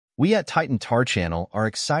We at Titan Tar Channel are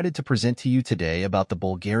excited to present to you today about the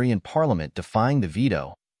Bulgarian Parliament defying the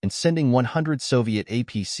veto and sending 100 Soviet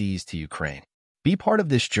APCs to Ukraine. Be part of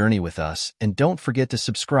this journey with us and don't forget to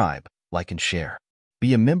subscribe, like and share.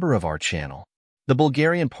 Be a member of our channel. The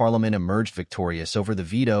Bulgarian Parliament emerged victorious over the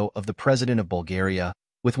veto of the President of Bulgaria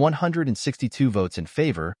with 162 votes in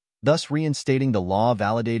favor, thus reinstating the law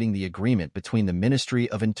validating the agreement between the Ministry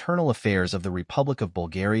of Internal Affairs of the Republic of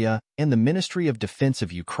Bulgaria and the Ministry of Defense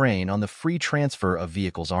of Ukraine on the free transfer of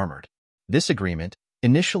vehicles armored. This agreement,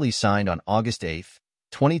 initially signed on August 8,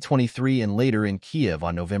 2023 and later in Kiev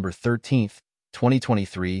on November 13,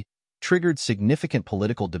 2023, triggered significant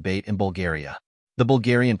political debate in Bulgaria. The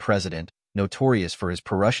Bulgarian president, notorious for his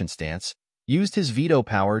pro-Russian stance, used his veto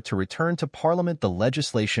power to return to Parliament the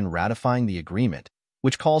legislation ratifying the agreement,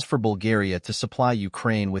 which calls for Bulgaria to supply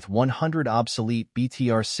Ukraine with 100 obsolete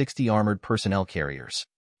BTR-60 armored personnel carriers.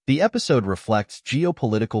 The episode reflects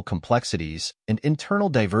geopolitical complexities and internal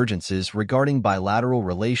divergences regarding bilateral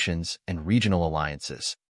relations and regional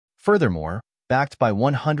alliances. Furthermore, backed by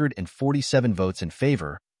 147 votes in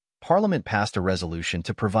favor, Parliament passed a resolution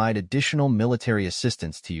to provide additional military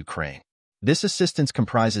assistance to Ukraine. This assistance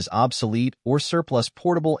comprises obsolete or surplus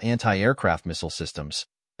portable anti-aircraft missile systems,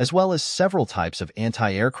 as well as several types of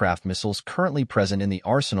anti-aircraft missiles currently present in the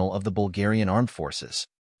arsenal of the Bulgarian armed forces.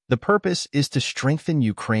 The purpose is to strengthen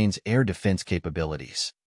Ukraine's air defense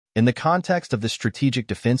capabilities. In the context of the Strategic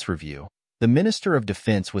Defense Review, the Minister of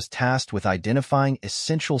Defense was tasked with identifying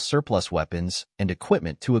essential surplus weapons and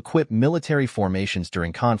equipment to equip military formations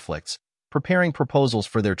during conflicts, preparing proposals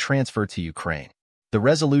for their transfer to Ukraine. The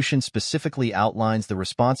resolution specifically outlines the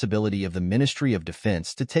responsibility of the Ministry of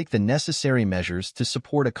Defense to take the necessary measures to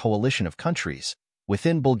support a coalition of countries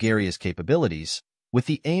within Bulgaria's capabilities, with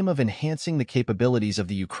the aim of enhancing the capabilities of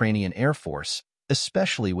the Ukrainian Air Force,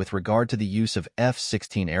 especially with regard to the use of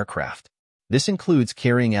F-16 aircraft. This includes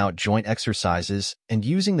carrying out joint exercises and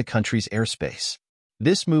using the country's airspace.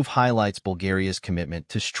 This move highlights Bulgaria's commitment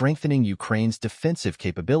to strengthening Ukraine's defensive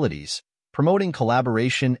capabilities, promoting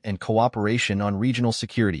collaboration and cooperation on regional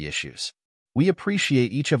security issues. We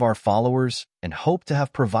appreciate each of our followers and hope to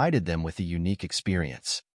have provided them with a unique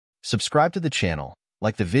experience. Subscribe to the channel,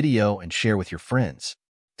 like the video, and share with your friends.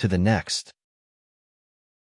 To the next.